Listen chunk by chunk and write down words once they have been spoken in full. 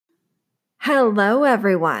Hello,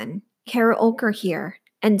 everyone. Kara Olker here,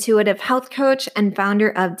 intuitive health coach and founder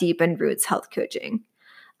of Deepened Roots Health Coaching.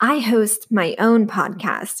 I host my own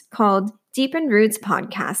podcast called Deepened Roots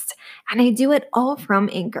Podcast, and I do it all from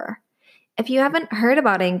Anchor. If you haven't heard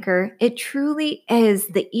about Anchor, it truly is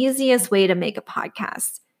the easiest way to make a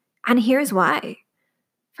podcast. And here's why.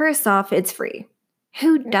 First off, it's free.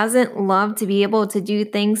 Who doesn't love to be able to do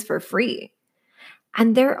things for free?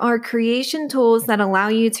 And there are creation tools that allow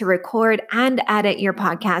you to record and edit your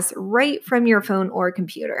podcast right from your phone or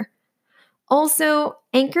computer. Also,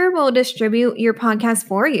 Anchor will distribute your podcast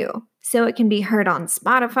for you so it can be heard on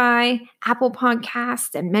Spotify, Apple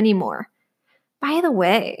Podcasts, and many more. By the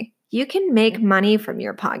way, you can make money from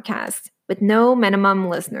your podcast with no minimum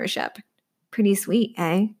listenership. Pretty sweet,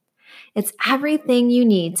 eh? It's everything you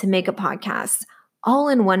need to make a podcast, all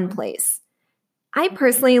in one place. I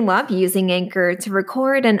personally love using Anchor to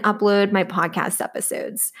record and upload my podcast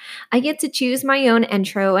episodes. I get to choose my own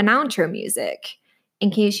intro and outro music.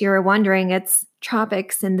 In case you were wondering, it's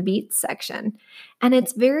Tropics in the Beats section. And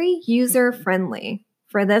it's very user-friendly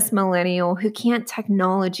for this millennial who can't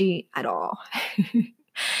technology at all.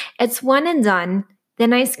 It's one and done.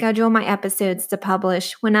 Then I schedule my episodes to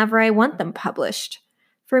publish whenever I want them published.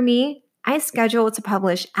 For me, I schedule to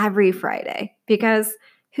publish every Friday because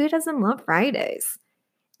who doesn't love Fridays?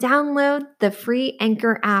 Download the free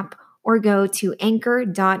Anchor app or go to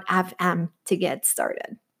anchor.fm to get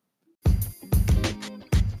started.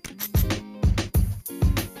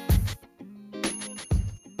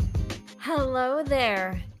 Hello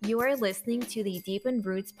there. You are listening to the Deepened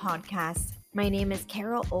Roots podcast. My name is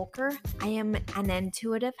Kara Olker. I am an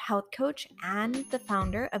intuitive health coach and the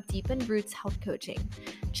founder of Deepened Roots Health Coaching.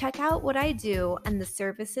 Check out what I do and the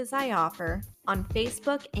services I offer on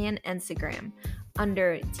Facebook and Instagram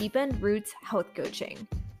under Deepened Roots Health Coaching.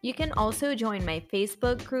 You can also join my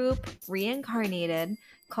Facebook group, Reincarnated,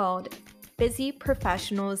 called Busy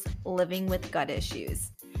Professionals Living with Gut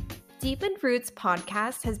Issues. Deepened Roots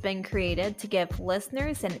podcast has been created to give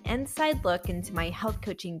listeners an inside look into my health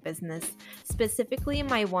coaching business, specifically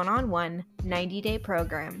my one-on-one 90-day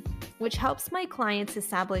program, which helps my clients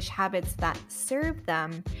establish habits that serve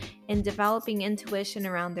them in developing intuition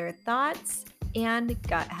around their thoughts and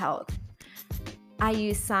gut health. I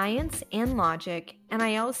use science and logic, and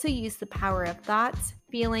I also use the power of thoughts,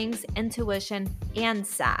 feelings, intuition, and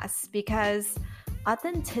sass because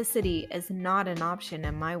authenticity is not an option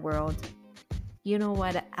in my world. You know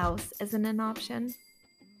what else isn't an option?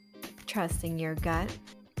 Trusting your gut.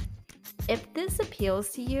 If this appeals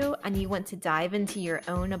to you and you want to dive into your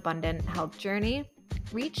own abundant health journey,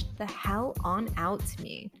 reach the hell on out to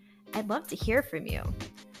me. I'd love to hear from you.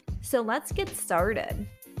 So let's get started.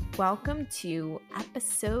 Welcome to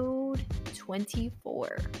episode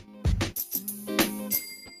 24.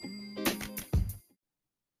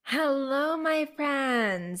 Hello, my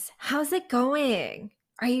friends. How's it going?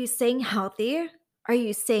 Are you staying healthy? Are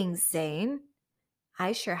you staying sane?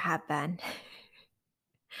 I sure have been.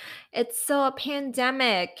 It's still a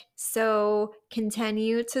pandemic, so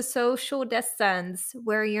continue to social distance,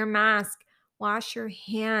 wear your mask, wash your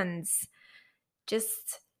hands,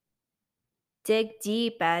 just dig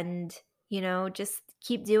deep and, just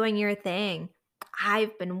keep doing your thing.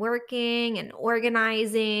 I've been working and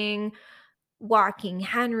organizing, walking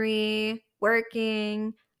Henry,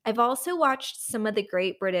 working. I've also watched some of the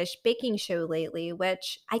Great British Baking Show lately,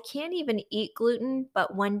 which I can't even eat gluten,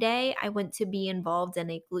 but one day I want to be involved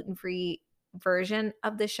in a gluten-free version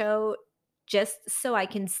of the show just so I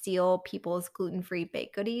can steal people's gluten-free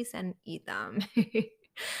baked goodies and eat them.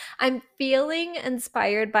 I'm feeling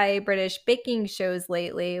inspired by British baking shows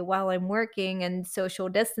lately while I'm working and social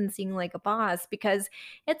distancing like a boss because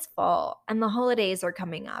it's fall and the holidays are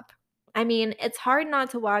coming up. I mean, it's hard not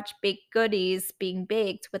to watch baked goodies being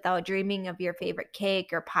baked without dreaming of your favorite cake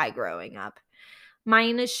or pie growing up.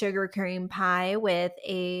 Mine is sugar cream pie with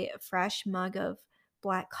a fresh mug of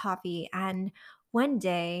black coffee, and one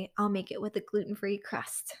day I'll make it with a gluten-free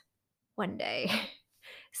crust. One day.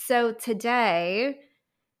 So today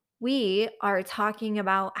we are talking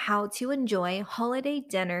about how to enjoy holiday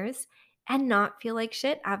dinners and not feel like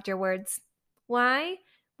shit afterwards. Why?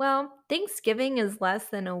 Well, Thanksgiving is less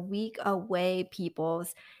than a week away,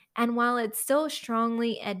 peoples. And while it's still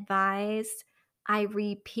strongly advised, I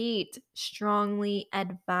repeat, strongly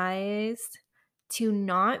advised to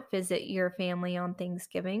not visit your family on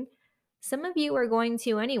Thanksgiving, some of you are going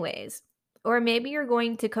to anyways. Or maybe you're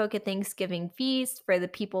going to cook a Thanksgiving feast for the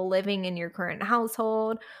people living in your current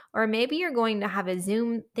household. Or maybe you're going to have a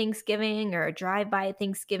Zoom Thanksgiving or a drive-by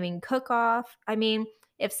Thanksgiving cook-off. I mean,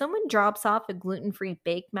 If someone drops off a gluten-free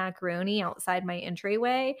baked macaroni outside my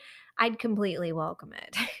entryway, I'd completely welcome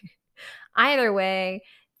it. Either way,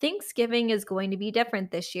 Thanksgiving is going to be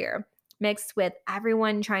different this year, mixed with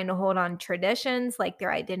everyone trying to hold on traditions like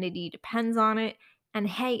their identity depends on it. And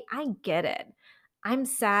hey, I get it. I'm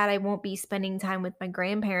sad I won't be spending time with my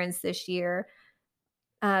grandparents this year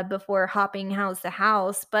before hopping house to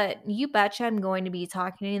house, but you betcha I'm going to be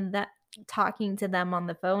talking to them on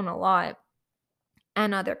the phone a lot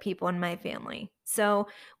and other people in my family. So,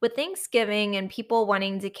 with Thanksgiving and people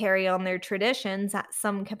wanting to carry on their traditions at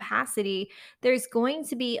some capacity, there's going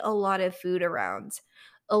to be a lot of food around.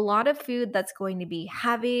 A lot of food that's going to be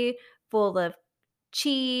heavy, full of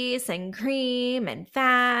cheese and cream and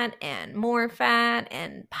fat and more fat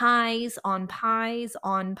and pies on pies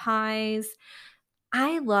on pies.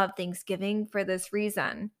 I love Thanksgiving for this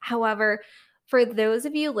reason. However, for those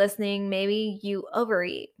of you listening, maybe you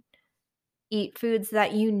overeat, eat foods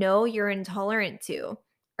that you know you're intolerant to,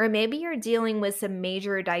 or maybe you're dealing with some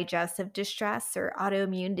major digestive distress or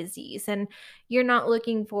autoimmune disease, and you're not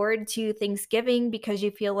looking forward to Thanksgiving because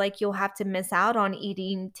you feel like you'll have to miss out on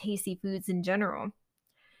eating tasty foods in general.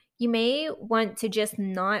 You may want to just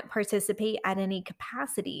not participate at any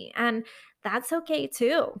capacity, and that's okay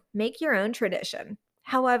too. Make your own tradition.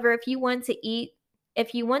 However, if you want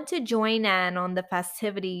to join in on the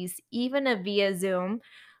festivities, even via Zoom,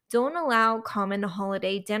 don't allow common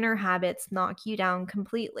holiday dinner habits knock you down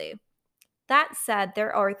completely. That said,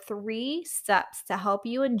 there are 3 steps to help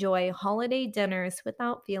you enjoy holiday dinners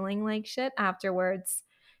without feeling like shit afterwards.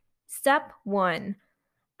 Step 1: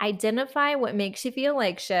 identify what makes you feel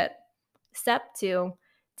like shit. Step 2: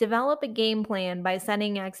 develop a game plan by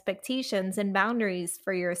setting expectations and boundaries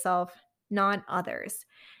for yourself, not others.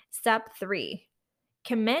 Step 3: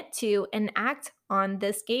 commit to and act on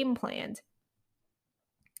this game plan.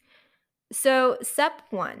 So, step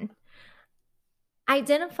 1: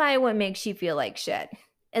 identify what makes you feel like shit.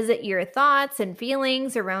 Is it your thoughts and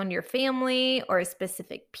feelings around your family or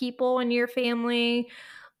specific people in your family?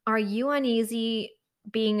 Are you uneasy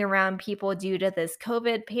being around people due to this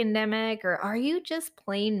COVID pandemic, or are you just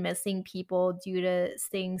plain missing people due to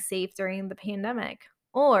staying safe during the pandemic?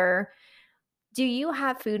 Or do you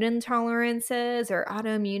have food intolerances or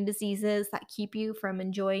autoimmune diseases that keep you from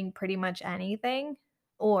enjoying pretty much anything?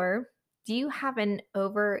 Or do you have an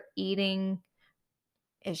overeating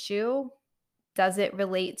issue? Does it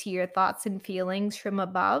relate to your thoughts and feelings from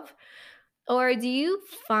above? Or do you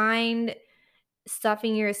find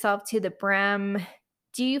stuffing yourself to the brim?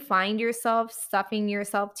 Do you find yourself stuffing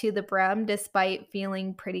yourself to the brim despite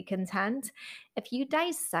feeling pretty content? If you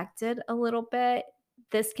dissect it a little bit,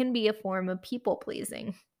 this can be a form of people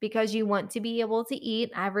pleasing because you want to be able to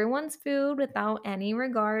eat everyone's food without any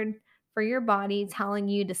regard for your body telling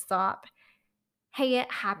you to stop. Hey,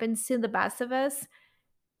 it happens to the best of us.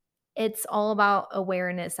 It's all about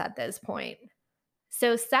awareness at this point.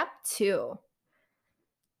 So, step 2: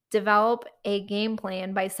 develop a game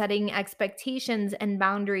plan by setting expectations and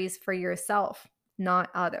boundaries for yourself, not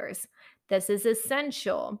others. This is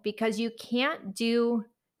essential because you can't do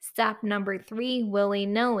step number 3 willy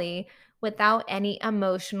nilly without any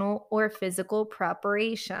emotional or physical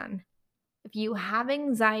preparation. If you have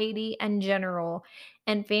anxiety in general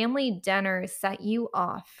and family dinners set you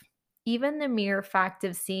off, even the mere fact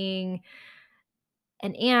of seeing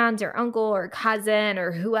an aunt or uncle or cousin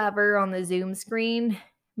or whoever on the Zoom screen,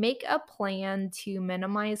 make a plan to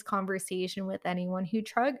minimize conversation with anyone who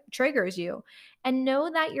triggers you. And know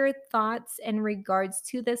that your thoughts in regards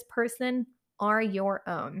to this person are your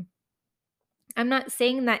own. I'm not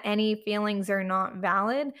saying that any feelings are not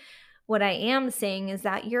valid. What I am saying is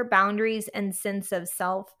that your boundaries and sense of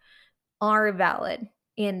self are valid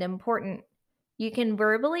and important. You can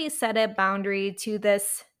verbally set a boundary to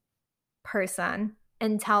this person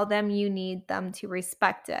and tell them you need them to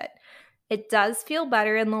respect it. It does feel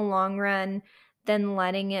better in the long run than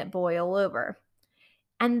letting it boil over.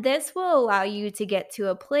 And this will allow you to get to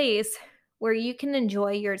a place where you can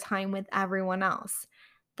enjoy your time with everyone else.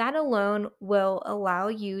 That alone will allow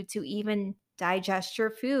you to even digest your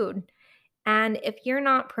food. And if you're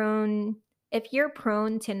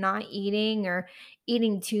prone to not eating or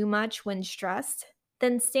eating too much when stressed,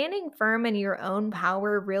 then standing firm in your own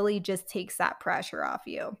power really just takes that pressure off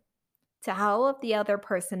you. To hell if the other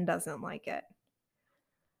person doesn't like it.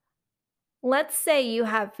 Let's say you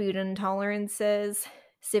have food intolerances,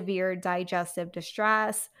 severe digestive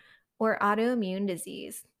distress, or autoimmune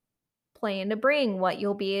disease. Plan to bring what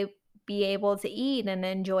you'll be able to eat and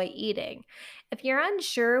enjoy eating. If you're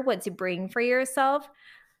unsure what to bring for yourself,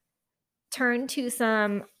 Turn to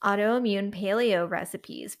some autoimmune paleo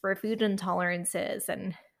recipes for food intolerances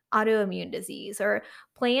and autoimmune disease, or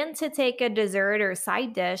plan to take a dessert or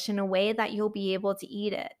side dish in a way that you'll be able to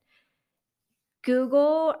eat it.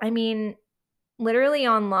 Google, I mean, literally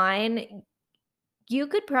online, you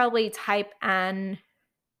could probably type in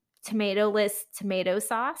tomato-less tomato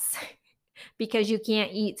sauce because you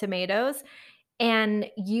can't eat tomatoes, and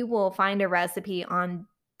you will find a recipe on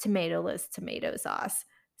tomato-less tomato sauce.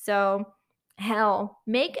 So, hell,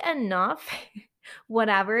 make enough,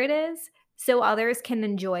 whatever it is, so others can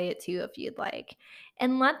enjoy it too if you'd like.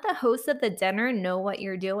 And let the host of the dinner know what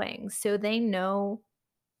you're doing so they know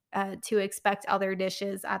to expect other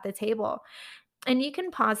dishes at the table. And you can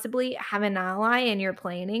possibly have an ally in your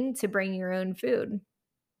planning to bring your own food,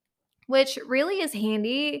 which really is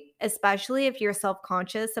handy, especially if you're self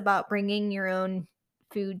conscious about bringing your own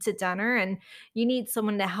food to dinner and you need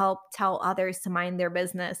someone to help tell others to mind their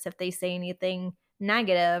business if they say anything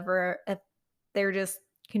negative or if they're just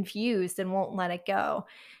confused and won't let it go.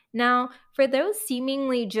 Now, for those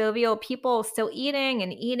seemingly jovial people still eating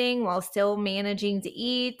and eating while still managing to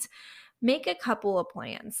eat, make a couple of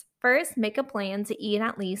plans. First, make a plan to eat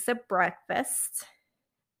at least a breakfast.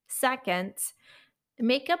 Second,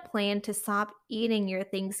 make a plan to stop eating your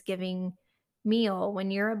Thanksgiving meal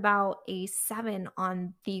when you're about a 7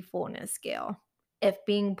 on the fullness scale, if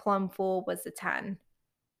being plumb full was a 10.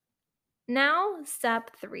 Now,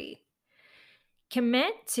 step 3,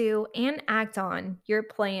 commit to and act on your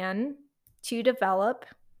plan to develop.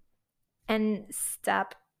 And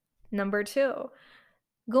step number 2,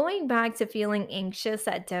 going back to feeling anxious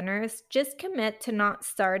at dinners, just commit to not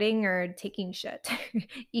starting or taking shit.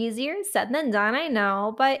 Easier said than done, I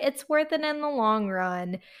know, but it's worth it in the long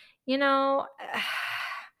run. You know,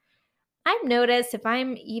 I've noticed if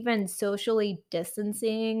I'm even socially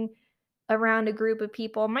distancing around a group of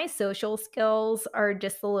people, my social skills are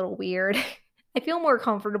just a little weird. I feel more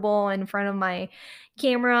comfortable in front of my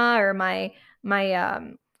camera or my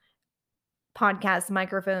podcast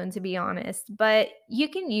microphone, to be honest. But you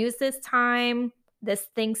can use this time, this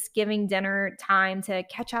Thanksgiving dinner time, to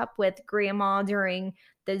catch up with grandma during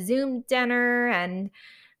the Zoom dinner and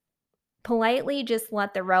politely just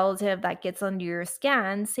let the relative that gets under your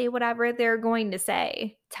skin say whatever they're going to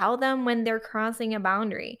say. Tell them when they're crossing a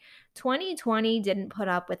boundary. 2020 didn't put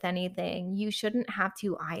up with anything. You shouldn't have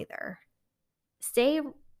to either. Stay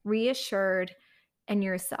reassured in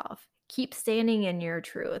yourself. Keep standing in your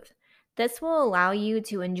truth. This will allow you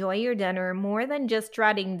to enjoy your dinner more than just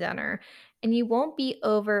dreading dinner, and you won't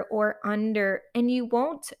over or under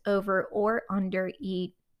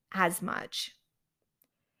eat as much.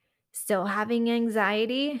 Still having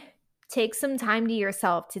anxiety? Take some time to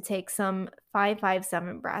yourself to take some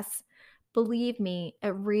 557 breaths. Believe me,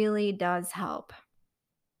 it really does help.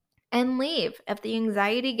 And leave if the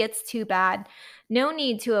anxiety gets too bad. No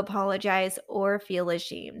need to apologize or feel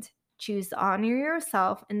ashamed. Choose to honor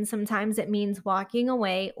yourself, and sometimes it means walking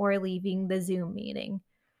away or leaving the Zoom meeting.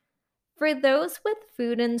 For those with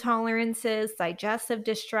food intolerances, digestive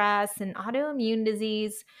distress, and autoimmune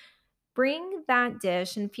disease, bring that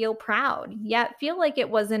dish and feel proud, yet feel like it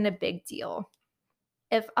wasn't a big deal.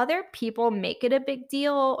 If other people make it a big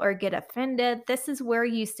deal or get offended, this is where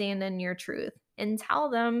you stand in your truth and tell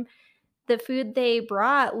them the food they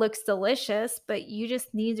brought looks delicious, but you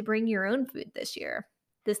just need to bring your own food this year.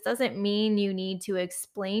 This doesn't mean you need to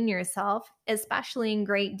explain yourself, especially in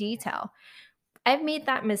great detail. I've made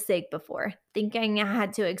that mistake before, thinking I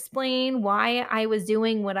had to explain why I was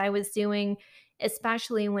doing what I was doing,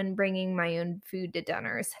 especially when bringing my own food to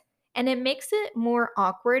dinners. And it makes it more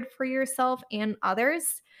awkward for yourself and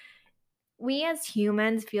others. We as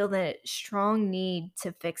humans feel the strong need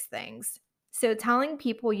to fix things. So telling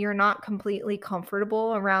people you're not completely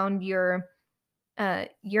comfortable with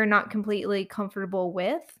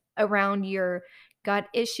around your gut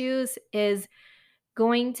issues is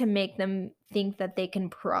going to make them think that they can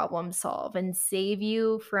problem solve and save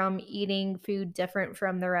you from eating food different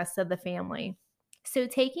from the rest of the family. So,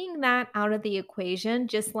 taking that out of the equation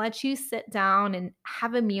just lets you sit down and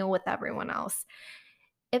have a meal with everyone else.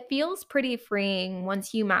 It feels pretty freeing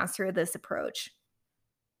once you master this approach.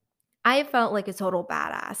 I felt like a total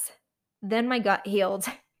badass. Then my gut healed,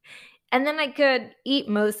 and then I could eat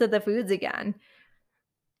most of the foods again.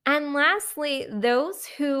 And lastly, those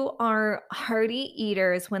who are hearty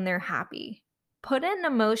eaters when they're happy. Put in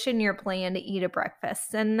motion your plan to eat a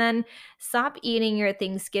breakfast and then stop eating your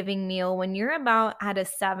Thanksgiving meal when you're about at a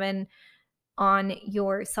 7 on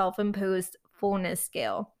your self imposed fullness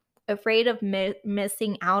scale. Afraid of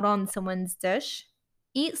missing out on someone's dish?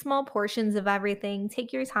 Eat small portions of everything,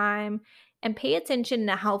 take your time, and pay attention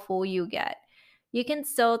to how full you get. You can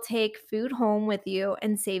still take food home with you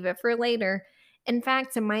and save it for later. In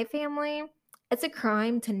fact, in my family, it's a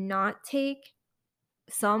crime to not take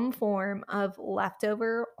some form of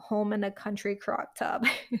leftover home in a country crock tub.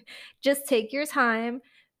 Just take your time,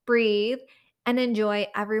 breathe, and enjoy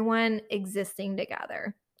everyone existing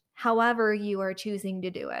together, however you are choosing to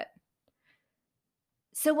do it.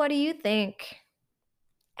 So, what do you think?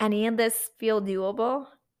 Any of this feel doable?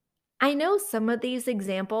 I know some of these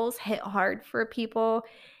examples hit hard for people,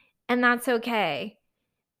 and that's okay.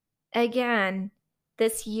 Again,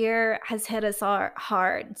 this year has hit us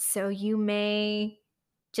hard, so you may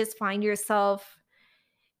just find yourself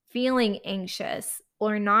feeling anxious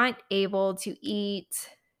or not able to eat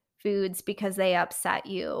foods because they upset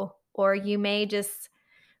you, or you may just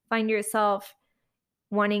find yourself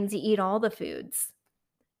wanting to eat all the foods.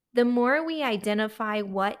 The more we identify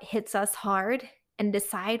what hits us hard and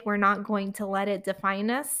decide we're not going to let it define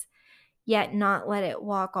us, yet not let it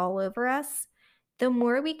walk all over us, the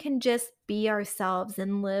more we can just be ourselves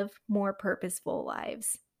and live more purposeful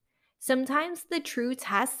lives. Sometimes the true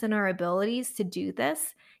test in our abilities to do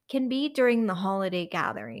this can be during the holiday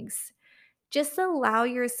gatherings. Just allow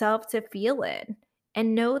yourself to feel it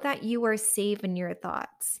and know that you are safe in your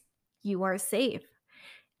thoughts. You are safe.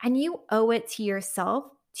 And you owe it to yourself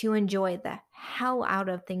to enjoy the hell out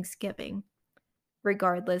of Thanksgiving,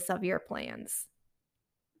 regardless of your plans.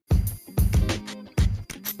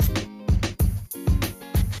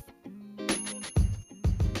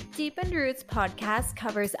 Deepened Roots podcast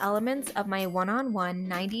covers elements of my one-on-one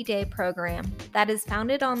 90-day program that is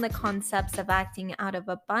founded on the concepts of acting out of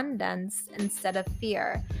abundance instead of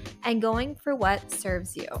fear and going for what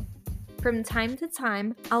serves you. From time to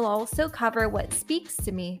time, I'll also cover what speaks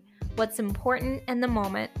to me, what's important in the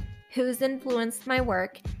moment, who's influenced my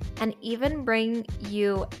work, and even bring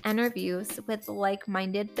you interviews with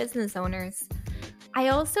like-minded business owners. I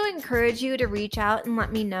also encourage you to reach out and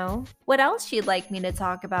let me know what else you'd like me to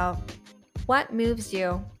talk about. What moves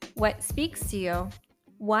you? What speaks to you?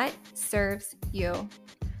 What serves you?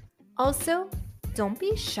 Also, don't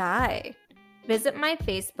be shy. Visit my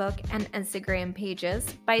Facebook and Instagram pages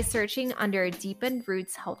by searching under Deepened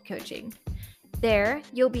Roots Health Coaching. There,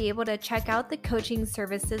 you'll be able to check out the coaching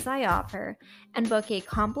services I offer and book a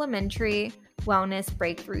complimentary wellness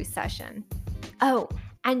breakthrough session. Oh,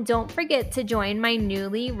 and don't forget to join my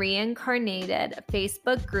newly reincarnated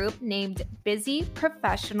Facebook group named Busy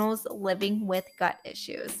Professionals Living with Gut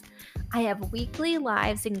Issues. I have weekly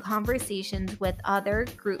lives and conversations with other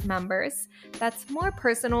group members that's more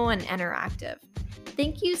personal and interactive.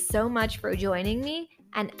 Thank you so much for joining me,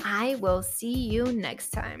 and I will see you next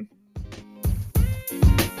time.